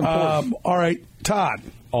 This is important. All right, Todd.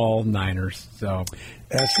 All Niners. So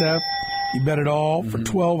SF, you bet it all for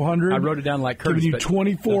 1,200. I wrote it down like Curtis. Giving you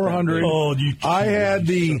 2,400. Oh, I had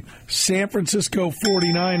the San Francisco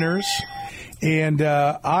 49ers, and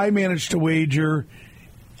I managed to wager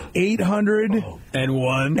 800 and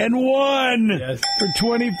one yes. For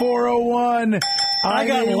 2,401. I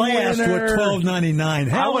got last winner. with $12.99.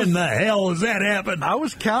 How in the hell does that happen? I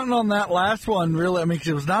was counting on that last one, really. I mean, 'cause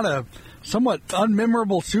it was not a somewhat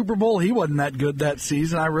unmemorable Super Bowl. He wasn't that good that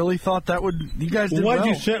season. I really thought that would. You guys did Why'd well.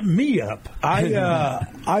 you set me up?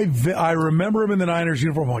 I remember him in the Niners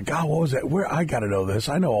uniform. I'm like, God, what was that? Where I got to know this.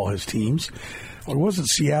 I know all his teams. Well, it wasn't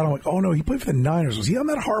Seattle. I'm like, oh no, he played for the Niners. Was he on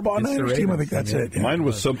that Harbaugh Niners team? I think that's it. Yeah. Mine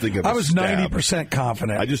was something of a I was stab. 90%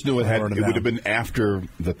 confident. I just knew it would have been after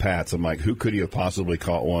the Pats. I'm like, who could he have possibly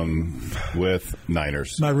caught one with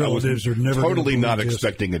Niners? My relatives are never totally gonna not believe this.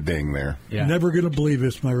 expecting a ding there. Yeah. Never going to believe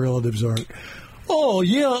this. My relatives aren't. Oh,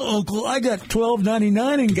 yeah, Uncle, I got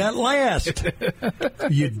 $12.99 and got last.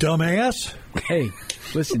 You dumbass. Hey,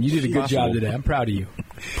 listen, you did a good job today. I'm proud of you.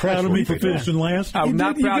 Proud of me for finishing last? I'm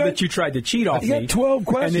not proud that you tried to cheat off me. You got 12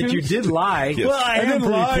 questions. And that you did lie. Yes. Well, I And am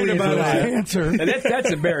then lied pretty about pleased with his answer. And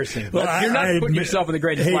that's embarrassing. Well, You're not I putting admit- yourself in the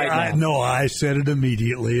greatest Hey, light now. No, I said it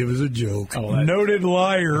immediately. It was a joke. Oh, that's- Noted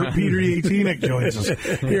liar Peter Yatenick joins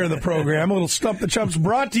us here in the program. A little Stump the Chumps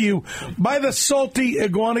brought to you by the Salty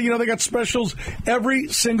Iguana. You know, they got specials every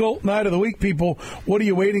single night of the week, people. What are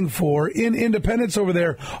you waiting for? In Independence over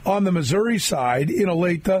there on the Missouri side, in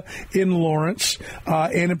Olathe, in Lawrence,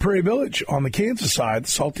 and in Prairie Village on the Kansas side,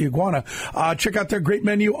 Salty Iguana. Check out their great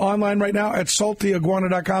menu online right now at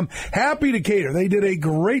saltyiguana.com. Happy to cater. They did a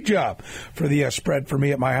great job for the spread for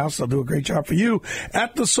me at my house. They'll do a great job for you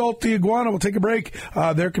at the Salty Iguana. We'll take a break.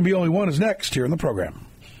 There Can Be Only One is next here in the program.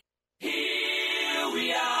 Here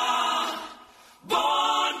we are,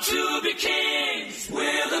 born to be kings.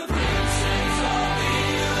 We're the princes of the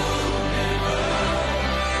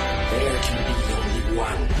universe. There can be only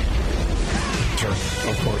one.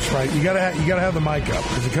 Of course, right. You gotta have the mic up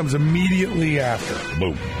because it comes immediately after.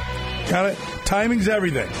 Boom. Got it? Timing's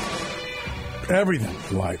everything. Everything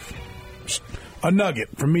in life. Just a nugget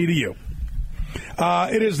from me to you.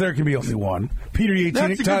 It is There Can Be Only One. Peter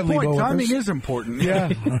That's Yatenick, a Todd good point. Lebo. Timing is important. Yeah.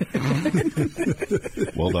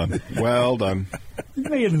 Well done. Well done. He's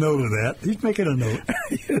making a note of that. He's making a note.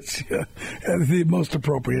 It's at the most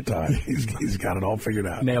appropriate time. He's got it all figured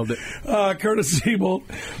out. Nailed it. Curtis Siebold,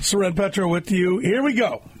 Soren Petro with you. Here we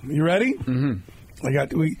go. You ready?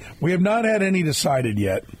 Mm-hmm. We have not had any decided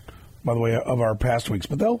yet, by the way, of our past weeks,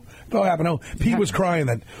 but they'll happen. Oh, Pete was crying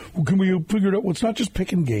that, can we figure it out? Well, it's not just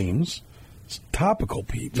picking games. It's topical,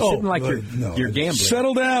 Pete. You're sitting like you're gambling.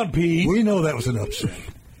 Settle down, Pete. We know that was an upset.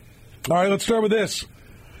 All right, let's start with this.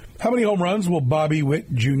 How many home runs will Bobby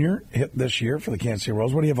Witt Jr. hit this year for the Kansas City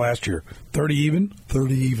Royals? What do you have last year? 30 even?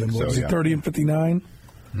 30 even. Was it 30 and 59?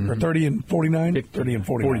 Or 30 and 49? 30 and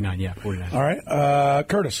 49. 49, yeah, 49. All right.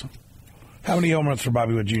 Curtis, how many home runs for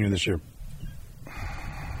Bobby Witt Jr. this year?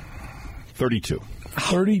 32.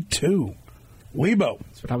 32. Lebo.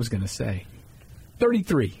 That's what I was going to say.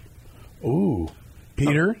 33. Ooh.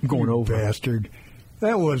 Peter? I'm going over. Bastard.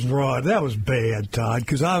 That was raw. That was bad, Todd,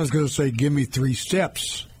 because I was going to say give me 3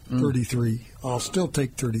 steps. 33. I'll still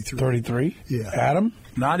take 33. 33? Yeah. Adam?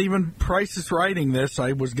 Not even Price is writing this.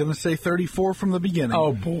 I was going to say 34 from the beginning.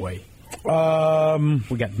 Oh, boy.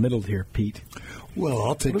 We got middled here, Pete. Well,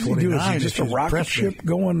 I'll take What does he 29. do? Is he just a rocket ship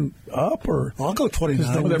going up? Or I'll go 29.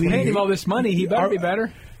 Well, they're league- paying him all this money. He better be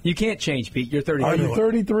better. You can't change, Pete. You're 33. Are you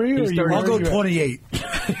 33? He's Or 30. I'll go 28.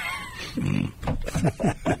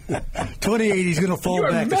 28. He's going to fall You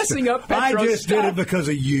are back. messing up I Petro. just did Stop. it because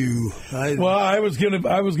of you. Well, I was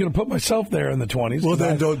gonna put myself there in the 20s. Well,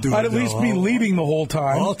 then don't do it. I'd at least be leading the whole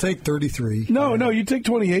time. I'll take 33. No, you take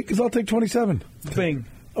 28 because I'll take 27. Bing.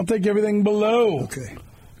 I'll take everything below. Okay.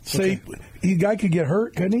 Say, the guy could get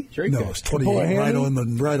hurt, couldn't he? Sure he No, could. it's 28 right on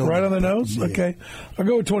the nose. Yeah. Okay, I'll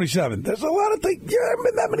go with 27. There's a lot of things. Yeah, I haven't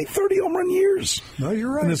been that many 30 home run years. No,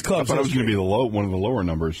 you're right. In this I club, thought it was going to be one of the lower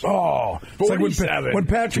numbers. Oh, it's like when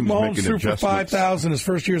Patrick He was Mahomes making threw for adjustments. 5,000 his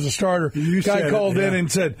first year as a starter. You Guy said called it, in yeah.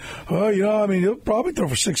 and said, he'll probably throw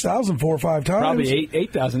for 6,000 4 or 5 times. Probably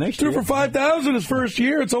 8,000 next Threw year. for 5,000 his first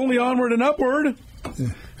year. It's only onward and upward.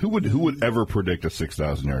 Who would ever predict a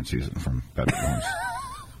 6,000-yard season from Patrick Mahomes?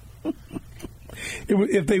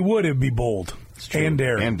 If they would, it would be bold and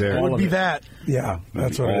daring. It would be that. Yeah,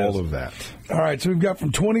 that's what it is. All of that. All right, so we've got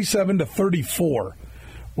from 27 to 34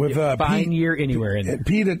 with fine Pete, year anywhere in there.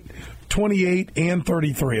 Pete at 28 and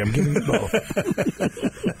 33. I'm giving you both.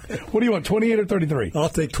 What do you want, 28 or 33? I'll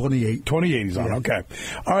take 28. 28 he's on, okay.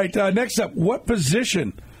 All right, next up, what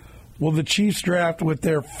position will the Chiefs draft with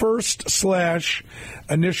their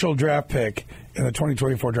first/initial draft pick in the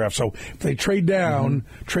 2024 draft? So if they trade down,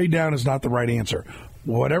 trade down is not the right answer.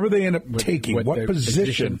 Whatever they end up taking, what their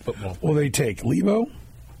position football will they take? Lebo?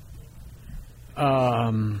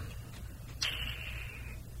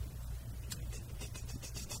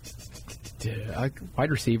 Wide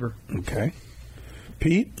receiver. Okay.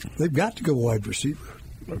 Pete? They've got to go wide receiver.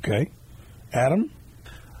 Okay. Adam?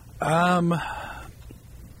 I'm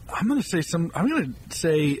going to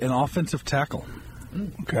say an offensive tackle.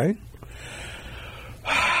 Okay.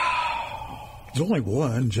 There's only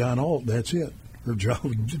one, John Alt. That's it. Or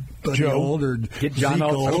Buddy Joe. Alt or Get John Zeke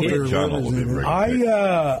Alt's Alt kid. or John what Alt is would be it?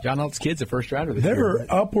 great. John Alt's kid's a first rounder this There year.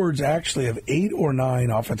 are upwards, actually, of 8 or 9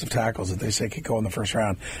 offensive tackles that they say could go in the first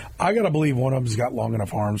round. I got to believe one of them's got long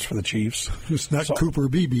enough arms for the Chiefs. It's not Cooper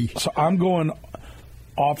Beebe. So I'm going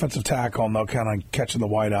offensive tackle, and they'll kind of catching the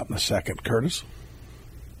wide out in the second. Curtis?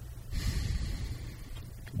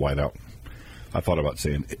 Wide out. I thought about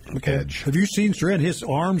saying edge. Have you seen Trent? His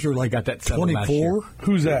arms are like Got that settled last 24.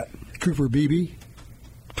 Who's that? Cooper Beebe.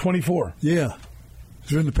 24. Yeah. It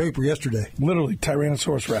was in the paper yesterday. Literally,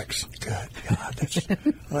 Tyrannosaurus Rex. God, that's,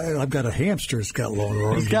 I've got a hamster that's got longer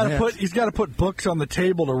arms. He's got to put books on the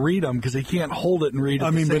table to read them because he can't hold it and read. I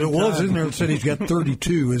mean, but it was in there. It said he's got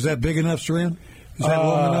 32. Is that big enough, Saran? Is that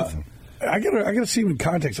long enough? I gotta see him in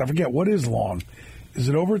context. I forget, what is long? Is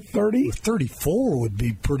it over 30? 34 would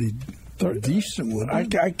be pretty decent.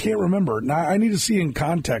 Wouldn't it? I can't remember. Now, I need to see in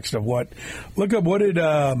context of what. Look up what did.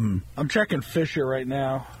 I'm checking Fisher right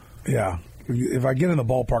now. Yeah. If I get in the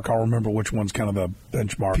ballpark, I'll remember which one's kind of the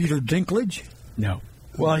benchmark. Peter Dinklage? No.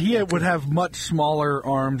 Well, he would have much smaller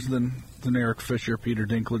arms than Eric Fisher. Peter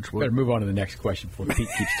Dinklage would. Better move on to the next question before Pete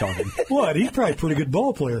keeps talking. What? He's probably a pretty good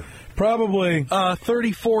ball player. Probably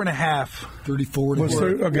 34 and a half. 34 Was there-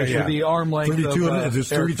 okay, For yeah. the arm length 32 of, and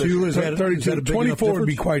is Eric 32 is that 32. is that a big 24 enough would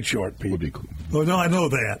be difference? quite short, Pete. Would be cool. Oh no, I know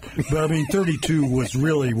that, but I mean 32 was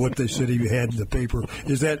really what they said he had in the paper.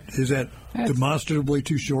 Is that demonstrably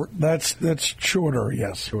too short? That's shorter,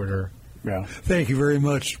 yes. Shorter. Yeah. Thank you very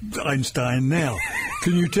much, Einstein. Now,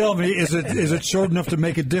 can you tell me is it short enough to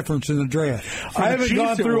make a difference in the draft? I haven't Chiefs,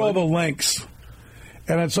 gone it through all would. the lengths,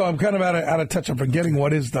 and so I'm kind of out of touch. I'm forgetting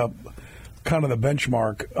what is the kind of the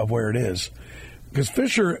benchmark of where it is. Because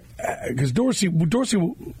because Dorsey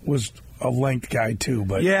was a length guy too,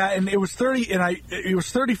 but Yeah, and it was 30, and it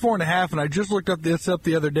was 34 and a half, and I just looked up this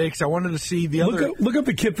the other day because I wanted to see the other. look up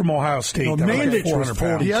the kid from Ohio State. No, that was Mandich like was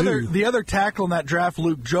 400 pounds. 40. The other tackle in that draft,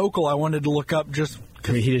 Luke Jokel, I wanted to look up just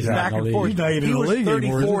I mean, he is back not in and the forth. league. He's not even he in the was league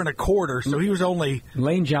anymore, is 34 he? and a quarter, so he was only.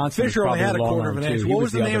 Lane Johnson Fisher was only had a probably quarter of long an arm, inch. too. What He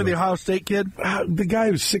was the name of the other Ohio State kid? The guy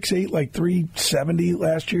who was 6'8", like 370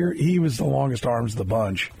 last year. He was the longest arms of the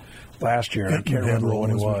bunch last year. I can't remember what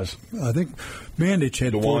it was. I think Mandich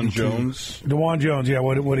had DeJuan 42. Jones. DeJuan Jones. Yeah.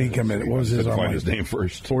 What did he come in? What was his Had to arm find length? his name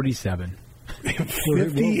first. 47.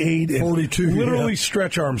 58. 42, Literally yeah.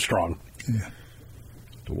 Stretch Armstrong. Yeah.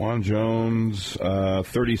 DeJuan Jones,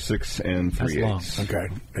 36 and 3/8.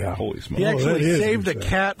 Okay. Yeah. Holy smokes. He that actually is saved a insane.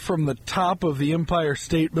 cat from the top of the Empire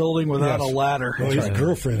State Building without Yes. a ladder. Oh, his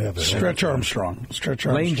girlfriend had that. Stretch Armstrong. Stretch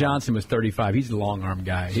Armstrong. Lane Johnson was 35. He's the long arm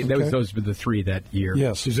guy. Those were the three that year.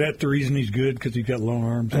 Yes. Is that the reason he's good? Because he's got long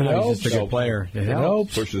arms? It No, he's just a helps. good player. It It helps.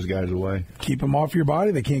 helps. Pushes guys away. Keep them off your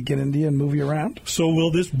body. They can't get into you and move you around. So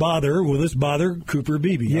will this bother Cooper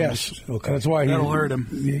Beebe? Yes. Okay. That's why That'll hurt him.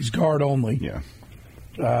 He's guard only. Yeah.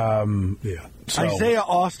 Yeah. So- Isaiah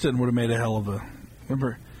Austin would have made a hell of a.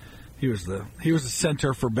 Remember, he was the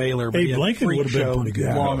center for Baylor. But Abe he had Lincoln freak would have been show, pretty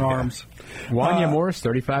good. Long Yeah. arms. Wanya Morris,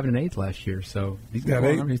 35 and an eighth last year. So he's Yeah, got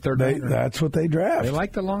long arm. He's third rounder. that's what they draft. They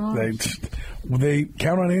like the long arms. They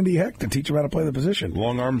count on Andy Heck to teach him how to play the position.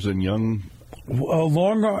 Long arms and young.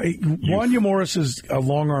 Wanya Morris is a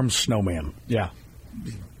long arm snowman. Yeah.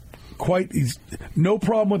 He's no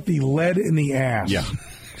problem with the lead in the ass. Yeah.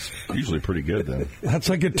 That's usually pretty good, then. That's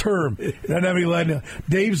like a term. Doesn't have any lead in it.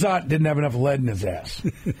 Dave Zott didn't have enough lead in his ass.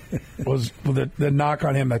 Was the knock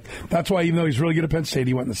on him. That's why, even though he's really good at Penn State,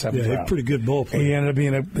 he went in the 7th round. Pretty good ball player. He ended up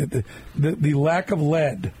being the lack of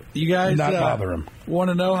lead. You guys did not bother him. Want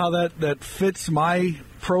to know how that fits my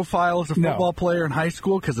profile as a football player in high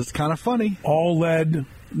school? Because it's kind of funny. All lead.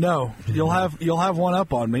 No, you'll have one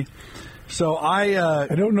up on me. So I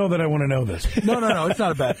don't know that I want to know this. No, it's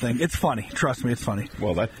not a bad thing. It's funny. Trust me, it's funny.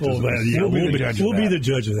 Well, we'll be the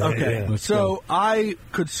judge of that. Okay, yeah. So I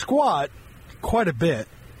could squat quite a bit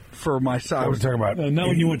for my size. I was talking about not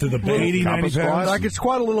when you went to the 80, 90 pounds. I could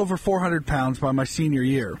squat a little over 400 pounds by my senior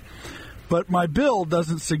year, but my build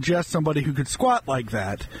doesn't suggest somebody who could squat like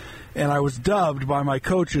that. And I was dubbed by my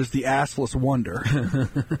coaches the assless wonder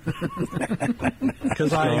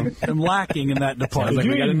because I am lacking in that department.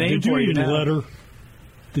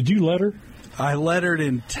 Did you letter? I lettered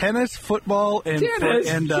in tennis, football, and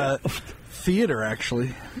theater.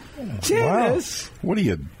 Actually, tennis. Wow. What are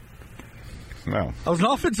you? No, I was an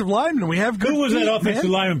offensive lineman. We have good. Who was feet, that offensive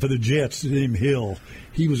man? lineman for the Jets? Named Hill.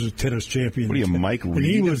 He was a tennis champion. What are you, Mike Reed?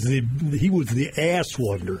 And he was the ass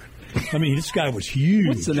wonder. I mean, this guy was huge.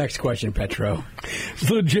 What's the next question, Petro?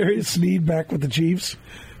 So Jerry Sneed back with the Chiefs.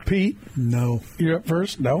 Pete? No. You're up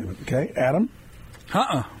first? No? Okay. Adam?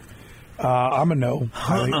 I'm a no.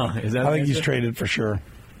 I think he's traded for sure.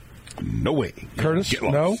 No way. Curtis?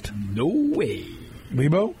 No? No way.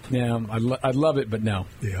 Lebo? Yeah, I'd love it, but no.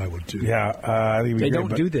 Yeah, I would too. Yeah, I think it'd be they great,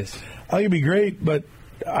 don't do this. I think it'd be great, but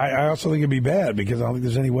I also think it'd be bad because I don't think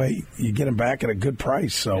there's any way you get him back at a good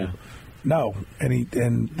price. So. Yeah. No,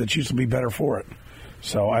 and the Chiefs will be better for it.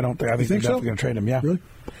 So I think they're definitely going to trade him. Yeah, really?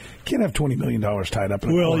 Can't have $20 million tied up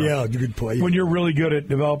in a corner. Yeah, good play. When you're really good at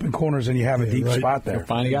developing corners and you have a deep spot there.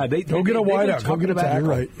 Find a guy. Go get a wideout. Go get a tackle.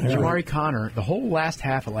 Right. Jamari Connor, the whole last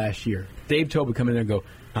half of last year, Dave Tobe would come in there and go,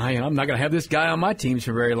 I'm not going to have this guy on my teams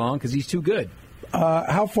for very long because he's too good.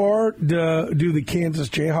 How far do the Kansas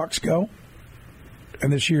Jayhawks go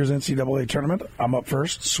in this year's NCAA tournament? I'm up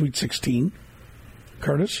first. Sweet 16.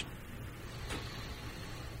 Curtis?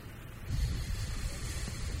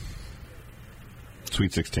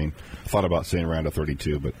 Sweet 16. Thought about saying round of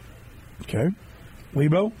 32, but... Okay.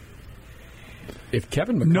 Lebo? If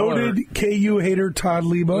Kevin McCullough... Noted KU hater Todd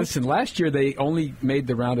Lebo. Listen, last year they only made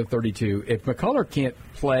the round of 32. If McCullough can't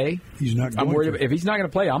play... He's not going I'm worried if he's not going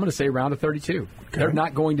to play, I'm going to say round of 32. Okay. They're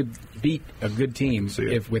not going to beat a good team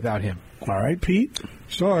without him. All right, Pete?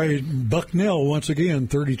 Sorry, Bucknell once again,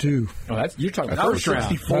 32. Oh, you're talking first round.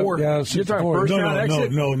 64. Yeah, you're talking first round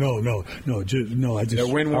exit? No. I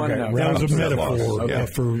just win one. Okay, that was a metaphor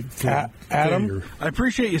for Adam. failure. I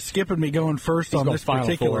appreciate you skipping me going first on this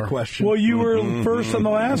particular question. Well, you were first on the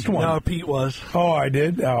last one. No, Pete was. Oh, I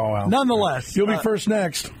did? Oh, well. Nonetheless. You'll be first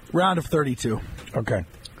next. Round of 32. Okay.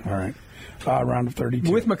 All right. Round of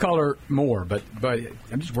 32. With McCullough more, but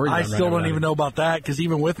I'm just worried about I still don't even know about that because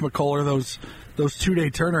even with McCullough, those 2-day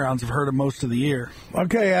turnarounds have hurt him most of the year.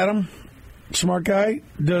 Okay, Adam. Smart guy.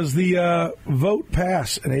 Does the vote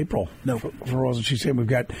pass in April? No. For Royals and Chiefs. We've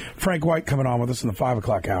got Frank White coming on with us in the 5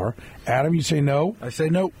 o'clock hour. Adam, you say no? I say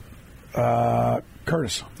no.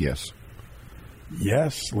 Curtis? Yes.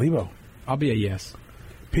 Yes. Lebo? I'll be a yes.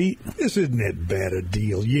 Pete? This isn't that bad a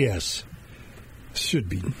deal. Yes. Should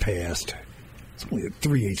be passed. It's only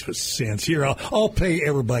 3/8%. Here, I'll pay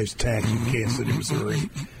everybody's tax in Kansas City, Missouri.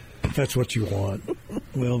 If that's what you want.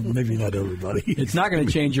 Well, maybe not everybody. It's not going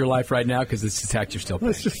to change your life right now because it's the tax you're still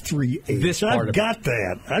paying. That's just 3/8. This part I've got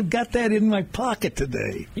that. I've got that in my pocket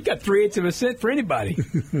today. You got 3/8% for anybody.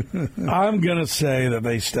 I'm going to say that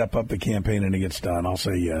they step up the campaign and it gets done. I'll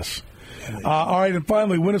say yes. All right, and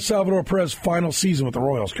finally, when is Salvador Perez's final season with the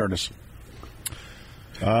Royals, Curtis?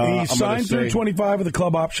 He signed through 25 with a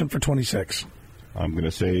club option for 26. I'm going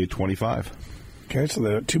to say 25. Okay, so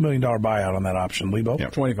the $2 million buyout on that option. Lebo?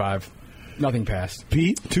 Yep. 25. Nothing passed.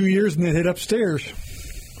 Pete? 2 years and then hit upstairs.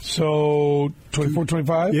 So 24,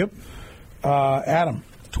 25? Yep. Adam?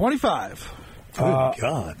 25. Good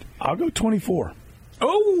God. I'll go 24.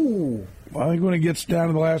 Oh! Well, I think when it gets down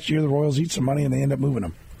to the last year, the Royals eat some money and they end up moving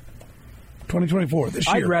him. 2024, this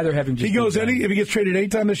year. I'd rather have him just if he gets traded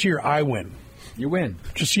 8 times this year, I win. You win.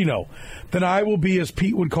 Just so you know. Then I will be, as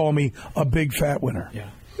Pete would call me, a big fat winner. Yeah.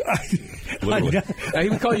 He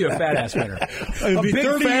would call you a fat ass winner. A big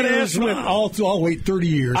fat ass winner. I'll wait 30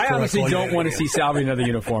 years. I honestly don't want to see Salvi in another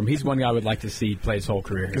uniform. He's one guy I would like to see play his whole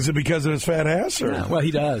career. Is it because of his fat ass? Or? Yeah, well,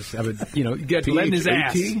 he does. I would, get lead in his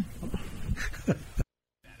ass.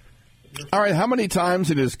 All right, how many times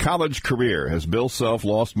in his college career has Bill Self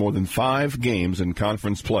lost more than 5 games in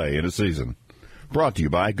conference play in a season? Brought to you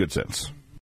by Good Sense.